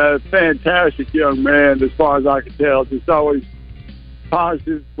was a fantastic young man, as far as I could tell. Just always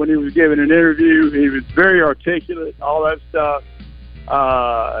positive when he was giving an interview. He was very articulate, all that stuff.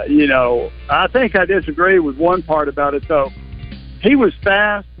 I think I disagree with one part about it, though. He was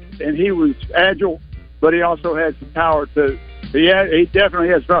fast and he was agile, but he also had some power too. He definitely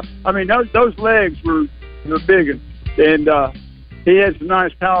has power. I mean, those legs were big, and he had some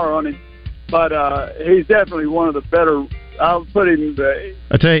nice power on him. But he's definitely one of the better. I'll put him.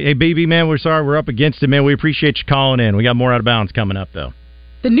 I tell you, hey, BB, man, we're sorry we're up against it, man. We appreciate you calling in. We got more Out of Bounds coming up, though.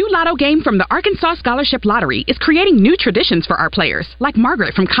 The new Lotto game from the Arkansas Scholarship Lottery is creating new traditions for our players, like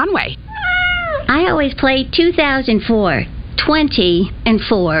Margaret from Conway. I always play 2004, 20 and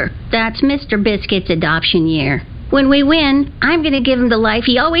 4. That's Mr. Biscuit's adoption year. When we win, I'm going to give him the life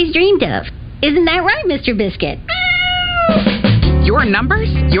he always dreamed of. Isn't that right, Mr. Biscuit? Your numbers,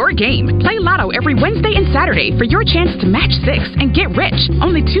 your game. Play Lotto every Wednesday and Saturday for your chance to match 6 and get rich.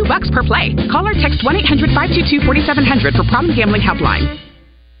 Only $2 per play. Call or text 1-800-522-4700 for Problem Gambling Helpline.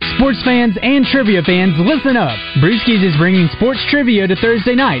 Sports fans and trivia fans, listen up. Brewski's is bringing sports trivia to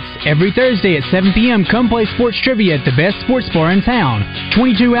Thursday nights. Every Thursday at 7 p.m., come play sports trivia at the best sports bar in town.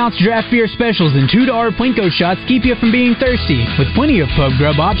 22-ounce draft beer specials and $2 Plinko shots keep you from being thirsty, with plenty of pub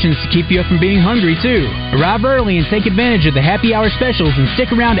grub options to keep you from being hungry, too. Arrive early and take advantage of the happy hour specials and stick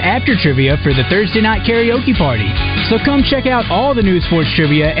around after trivia for the Thursday night karaoke party. So come check out all the new sports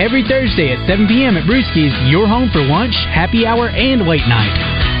trivia every Thursday at 7 p.m. at Brewski's, your home for lunch, happy hour, and late night.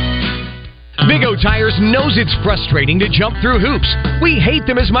 Big O Tires knows it's frustrating to jump through hoops. We hate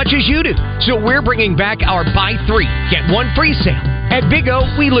them as much as you do. So we're bringing back our buy 3, get 1 free sale. At Big O,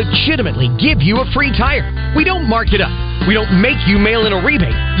 we legitimately give you a free tire. We don't mark it up. We don't make you mail in a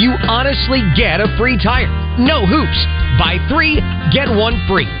rebate. You honestly get a free tire. No hoops. Buy 3, get 1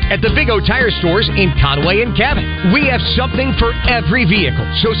 free. At the Big O Tire stores in Conway and Cabot. We have something for every vehicle.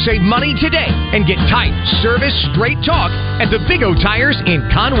 So save money today and get tires, service, straight talk at the Big O Tires in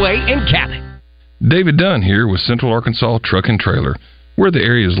Conway and Cabot. David Dunn here with Central Arkansas Truck and Trailer. We're the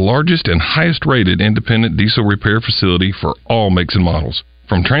area's largest and highest rated independent diesel repair facility for all makes and models,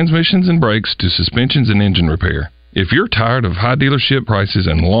 from transmissions and brakes to suspensions and engine repair. If you're tired of high dealership prices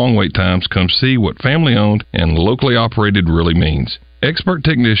and long wait times, come see what family owned and locally operated really means. Expert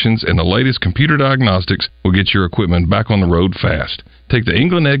technicians and the latest computer diagnostics will get your equipment back on the road fast. Take the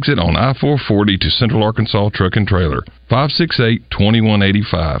England exit on I-440 to Central Arkansas Truck and Trailer.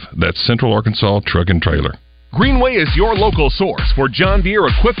 568-2185. That's Central Arkansas Truck and Trailer. Greenway is your local source for John Deere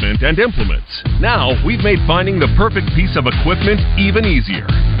equipment and implements. Now, we've made finding the perfect piece of equipment even easier.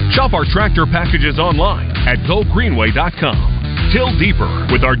 Shop our tractor packages online at GoGreenway.com. Till deeper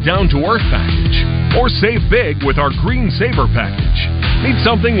with our down-to-earth package. Or save big with our Green Saver package. Need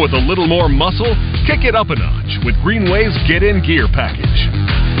something with a little more muscle? Kick it up a notch with Greenway's Get In Gear package.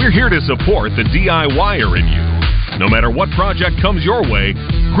 We're here to support the DIYer in you. No matter what project comes your way,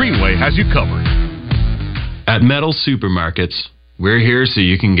 Greenway has you covered. At Metal Supermarkets, we're here so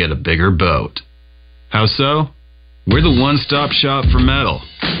you can get a bigger boat. How so? We're the one-stop shop for metal,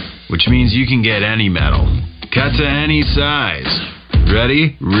 which means you can get any metal, cut to any size,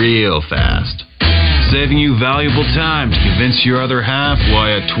 ready real fast, saving you valuable time to convince your other half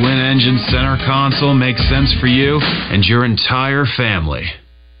why a twin-engine center console makes sense for you and your entire family.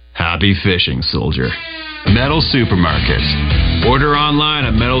 Happy fishing, soldier. Metal Supermarkets. Order online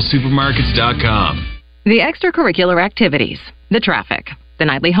at metalsupermarkets.com. The extracurricular activities, the traffic, the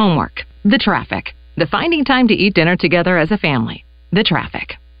nightly homework, the traffic, the finding time to eat dinner together as a family, the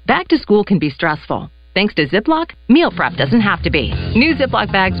traffic. Back to school can be stressful. Thanks to Ziploc, meal prep doesn't have to be. New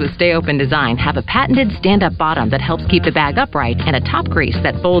Ziploc bags with Stay Open design have a patented stand-up bottom that helps keep the bag upright and a top crease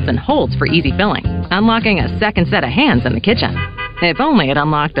that folds and holds for easy filling, unlocking a second set of hands in the kitchen. If only it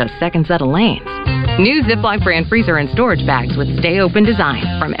unlocked a second set of lanes. New Ziploc brand freezer and storage bags with Stay Open design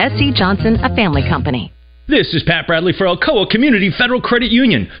from S.C. Johnson, a family company. This is Pat Bradley for Alcoa Community Federal Credit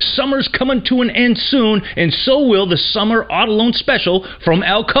Union. Summer's coming to an end soon, and so will the Summer Auto Loan Special from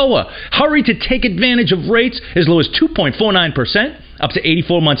Alcoa. Hurry to take advantage of rates as low as 2.49%, up to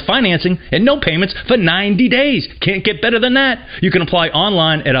 84 months financing, and no payments for 90 days. Can't get better than that. You can apply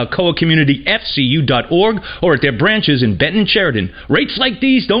online at alcoacommunityfcu.org or at their branches in Benton and Sheridan. Rates like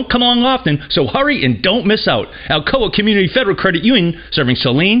these don't come along often, so hurry and don't miss out. Alcoa Community Federal Credit Union, serving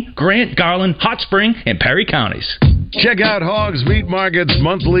Saline, Grant, Garland, Hot Spring, and Perry counties. Check out Hogs Meat Market's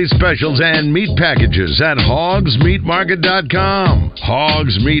monthly specials and meat packages at hogsmeatmarket.com.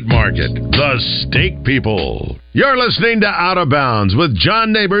 Hogs Meat Market, the steak people. You're listening to Out of Bounds with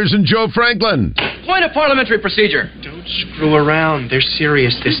John Neighbors and Joe Franklin. Point of parliamentary procedure. Don't screw around. They're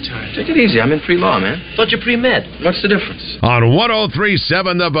serious this time. Take it easy. I'm in pre-law, man. Thought you pre-med. What's the difference? On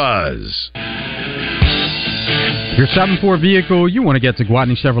 103.7 The Buzz. If you're shopping for a vehicle, you want to get to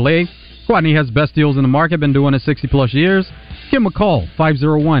Gwatney Chevrolet. Gwatney has the best deals in the market, been doing it 60-plus years. Give them a call,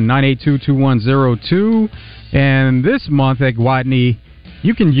 501-982-2102. And this month at Gwatney,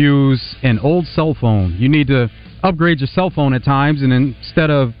 you can use an old cell phone. You need to upgrade your cell phone at times, and instead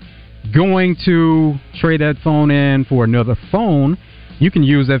of going to trade that phone in for another phone, you can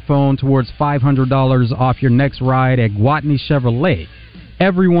use that phone towards $500 off your next ride at Gwatney Chevrolet.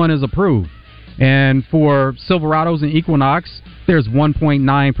 Everyone is approved. And for Silverados and Equinox, there's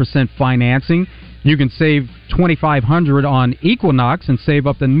 1.9% financing. You can save $2,500 on Equinox and save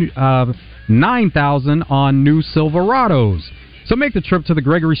up to $9,000 on new Silverados. So make the trip to the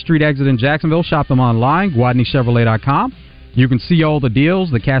Gregory Street exit in Jacksonville. Shop them online, GwatneyChevrolet.com. You can see all the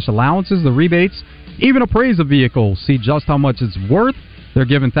deals, the cash allowances, the rebates, even appraise a vehicle. See just how much it's worth. They're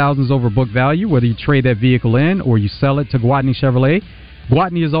giving thousands over book value, whether you trade that vehicle in or you sell it to Gwatney Chevrolet.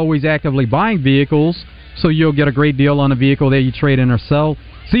 Gwatney is always actively buying vehicles, so you'll get a great deal on a vehicle that you trade in or sell.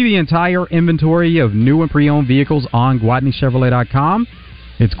 See the entire inventory of new and pre-owned vehicles on GwatneyChevrolet.com.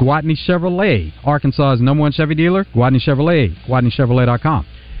 It's Gwatney Chevrolet, Arkansas's #1 Chevy dealer. Gwatney Chevrolet, GwatneyChevrolet.com.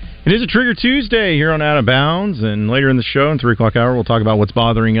 It is a Trigger Tuesday here on Out of Bounds, and later in the show, in 3 o'clock hour, we'll talk about what's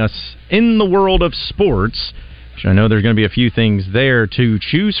bothering us in the world of sports. Which I know there's going to be a few things there to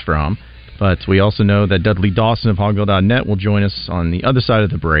choose from, but we also know that Dudley Dawson of Hogville.net will join us on the other side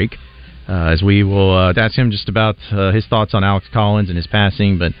of the break, as we will ask him just about his thoughts on Alex Collins and his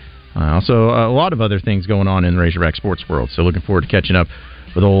passing, but Also, a lot of other things going on in the Razorback sports world. So looking forward to catching up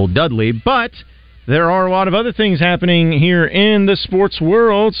with old Dudley. But there are a lot of other things happening here in the sports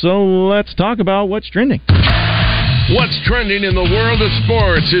world. So let's talk about what's trending. What's trending in the world of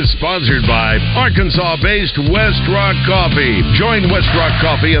sports is sponsored by Arkansas-based West Rock Coffee. Join West Rock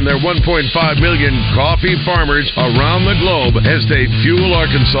Coffee and their 1.5 million coffee farmers around the globe as they fuel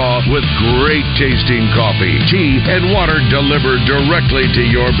Arkansas with great tasting coffee, tea, and water delivered directly to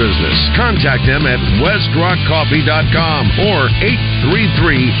your business. Contact them at westrockcoffee.com or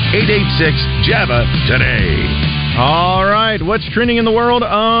 833-886-JAVA today. All right, what's trending in the world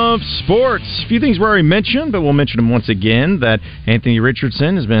of sports? A few things we already mentioned, but we'll mention them once again, that Anthony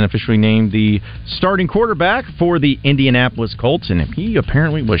Richardson has been officially named the starting quarterback for the Indianapolis Colts, and he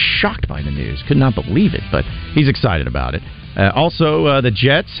apparently was shocked by the news. Could not believe it, but he's excited about it. Also, the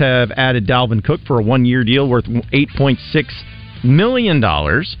Jets have added Dalvin Cook for a one-year deal worth $8.6 million,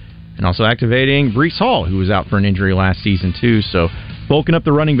 and also activating Breece Hall, who was out for an injury last season, too, so bulking up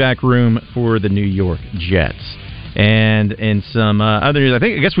the running back room for the New York Jets. And in some other news,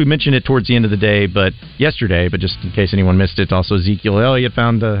 I guess we mentioned it towards the end of the day, but yesterday, but just in case anyone missed it, also Ezekiel Elliott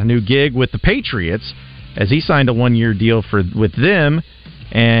found a new gig with the Patriots as he signed a one-year deal with them,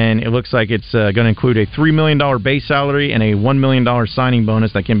 and it looks like it's going to include a $3 million base salary and a $1 million signing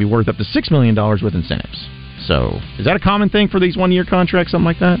bonus that can be worth up to $6 million with incentives. So, is that a common thing for these one-year contracts, something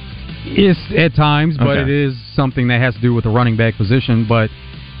like that? It's at times, but it is something that has to do with the running back position. But,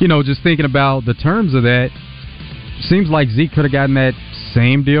 just thinking about the terms of that, seems like Zeke could have gotten that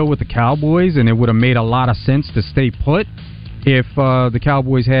same deal with the Cowboys, and it would have made a lot of sense to stay put if the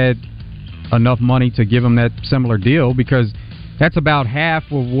Cowboys had enough money to give him that similar deal, because that's about half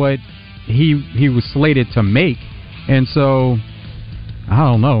of what he was slated to make. And so, I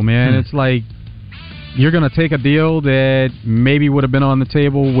don't know, man. It's like you're going to take a deal that maybe would have been on the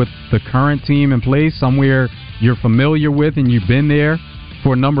table with the current team in place, somewhere you're familiar with and you've been there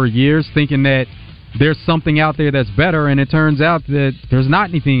for a number of years, thinking that there's something out there that's better, and it turns out that there's not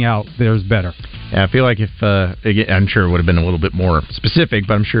anything out there's better. Yeah, I feel like if, I'm sure it would have been a little bit more specific,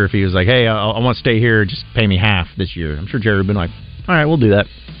 but I'm sure if he was like, hey, I want to stay here, just pay me half this year, I'm sure Jerry would have been like, all right, we'll do that.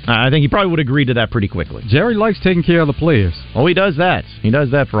 I think he probably would agree to that pretty quickly. Jerry likes taking care of the players. Oh, he does that. He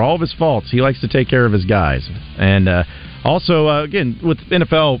does that for all of his faults. He likes to take care of his guys. And also, again, with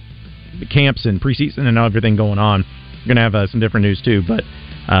NFL camps and preseason and everything going on, you're going to have some different news too, but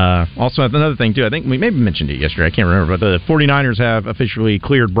also another thing too, I think we maybe mentioned it yesterday, I can't remember, but the 49ers have officially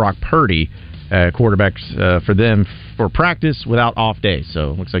cleared Brock Purdy, quarterbacks for them for practice without off days,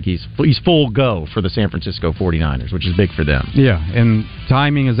 so it looks like he's full go for the San Francisco 49ers, which is big for them. Yeah, and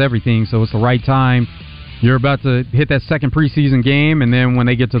timing is everything, so it's the right time. You're about to hit that second preseason game, and then when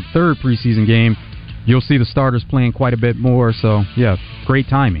they get to the third preseason game, you'll see the starters playing quite a bit more, so yeah, great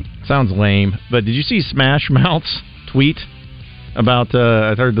timing. Sounds lame, but did you see Smash Mouth's tweet about,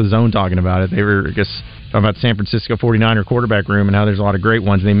 I heard the Zone talking about it. They were, I guess, talking about San Francisco 49er quarterback room and how there's a lot of great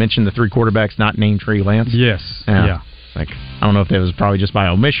ones. And they mentioned the three quarterbacks not named Trey Lance. Yes. Yeah. Like, I don't know if that was probably just by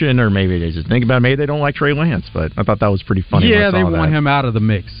omission or maybe they just think about it. Maybe they don't like Trey Lance, but I thought that was pretty funny. Yeah, they want him out of the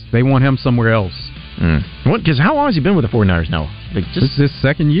mix. They want him somewhere else. Because how long has he been with the 49ers now? Like this is his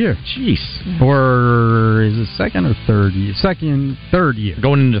second year. Jeez. Or is it second or third year? Third year.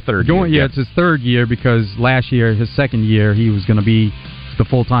 Going into third year. Yeah, it's his third year because last year, his second year, he was going to be the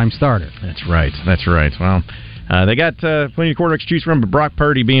full-time starter. That's right. Well, they got plenty of quarterbacks to choose from, but Brock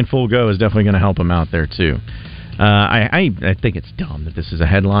Purdy being full go is definitely going to help him out there, too. I think it's dumb that this is a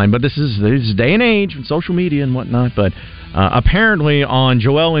headline, but this is day and age and social media and whatnot. But apparently on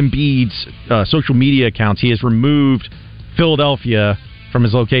Joel Embiid's social media accounts, he has removed Philadelphia from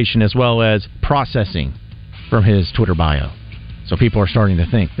his location as well as processing from his Twitter bio. So people are starting to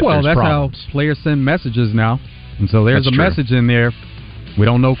think that there's problems. How players send messages now. And so there's a message in there. We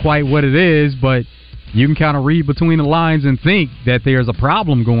don't know quite what it is, but you can kind of read between the lines and think that there's a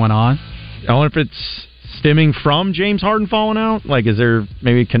problem going on. I wonder if it's stemming from James Harden falling out? Like, is there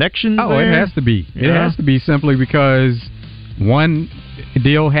maybe a connection there? It has to be. Yeah. It has to be simply because one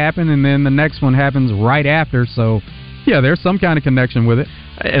deal happened and then the next one happens right after. So, yeah, there's some kind of connection with it.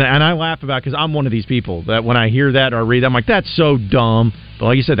 And I laugh about it because I'm one of these people that when I hear that or read that, I'm like, that's so dumb. But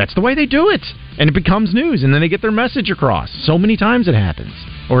like you said, that's the way they do it. And it becomes news, and then they get their message across. So many times it happens.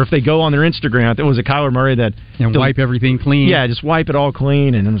 Or if they go on their Instagram, it was a Kyler Murray that... And wipe everything clean. Yeah, just wipe it all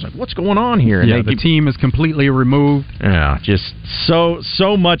clean. And I was like, what's going on here? And the team is completely removed. Yeah, just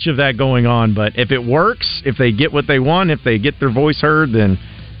so much of that going on. But if it works, if they get what they want, if they get their voice heard, then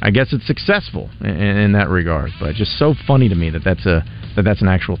I guess it's successful in that regard. But just so funny to me that's an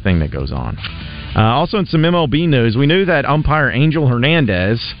actual thing that goes on. Also in some MLB news, we knew that umpire Angel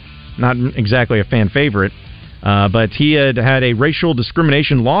Hernandez not exactly a fan favorite, but he had a racial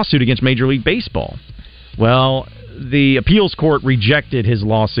discrimination lawsuit against Major League Baseball. Well, the appeals court rejected his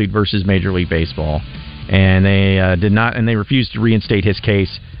lawsuit versus Major League Baseball, and they refused to reinstate his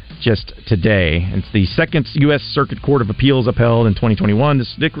case just today. It's the second U.S. Circuit Court of Appeals upheld in 2021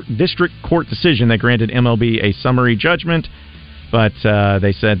 this district court decision that granted MLB a summary judgment, but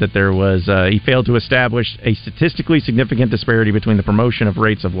they said that there was he failed to establish a statistically significant disparity between the promotion of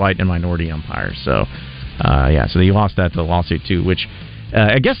rates of white and minority umpires. So, so he lost that to the lawsuit too, which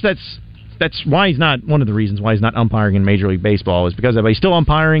I guess that's why he's not, one of the reasons why he's not umpiring in Major League Baseball is because he's still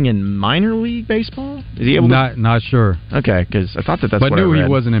umpiring in minor league baseball. Is he able to? Not sure. Okay, because I thought that's but what I read. But knew he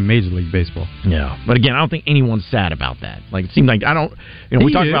wasn't in Major League Baseball. Yeah, but again, I don't think anyone's sad about that. Like, it seemed like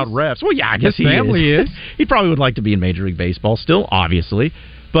we talk about refs. Well, yeah, I guess his family is. He probably would like to be in Major League Baseball still, obviously.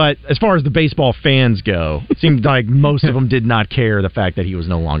 But as far as the baseball fans go, it seemed like most of them did not care the fact that he was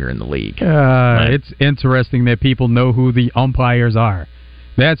no longer in the league. It's interesting that people know who the umpires are.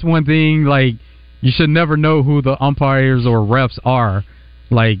 That's one thing, like, you should never know who the umpires or refs are,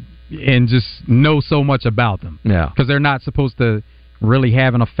 like, and just know so much about them. Yeah. Because they're not supposed to really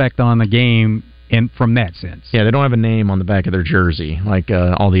have an effect on the game from that sense. Yeah, they don't have a name on the back of their jersey like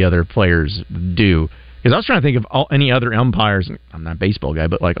all the other players do. Because I was trying to think of any other umpires. I'm not a baseball guy,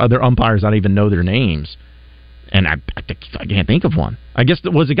 but like other umpires, I don't even know their names. And I can't think of one. I guess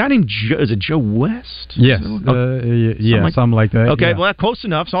was a guy named Joe West? Yes, something like that. Okay, yeah. well, that's close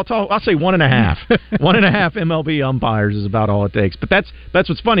enough. So I'll say 1.5. 1.5 MLB umpires is about all it takes. But that's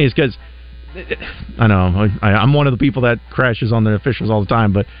what's funny is because I know I'm one of the people that crashes on the officials all the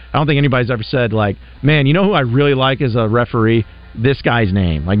time. But I don't think anybody's ever said like, man, you know who I really like as a referee? This guy's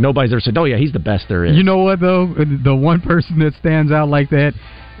name. Like nobody's ever said, oh yeah, he's the best there is. You know what though? The one person that stands out like that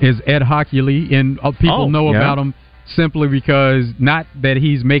is Ed Hockley, and people know about him simply because not that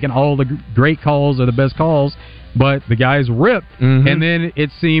he's making all the great calls or the best calls, but the guy's ripped. Mm-hmm. And then it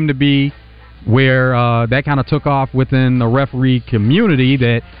seemed to be where that kind of took off within the referee community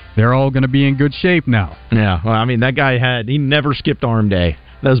that they're all going to be in good shape now. Yeah, well, I mean, that guy he never skipped arm day.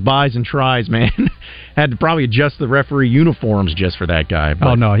 Those buys and tries, man. Had to probably adjust the referee uniforms just for that guy. But,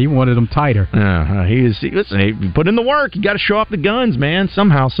 oh, no, he wanted them tighter. Listen, he put in the work. You got to show off the guns, man,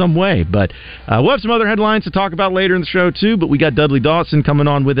 somehow, some way. But we'll have some other headlines to talk about later in the show, too. But we got Dudley Dawson coming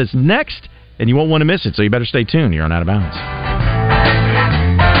on with us next, and you won't want to miss it, so you better stay tuned. You're on Out of Bounds.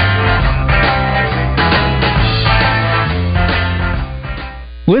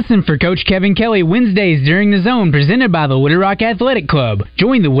 Listen for Coach Kevin Kelly Wednesdays during the Zone, presented by the Wooded Rock Athletic Club.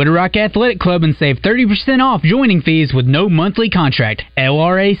 Join the Wooded Rock Athletic Club and save 30% off joining fees with no monthly contract.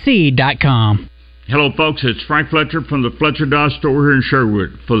 LRAC.com. Hello, folks. It's Frank Fletcher from the Fletcher Dodge store here in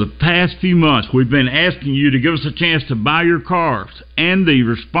Sherwood. For the past few months, we've been asking you to give us a chance to buy your cars, and the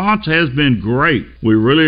response has been great. We really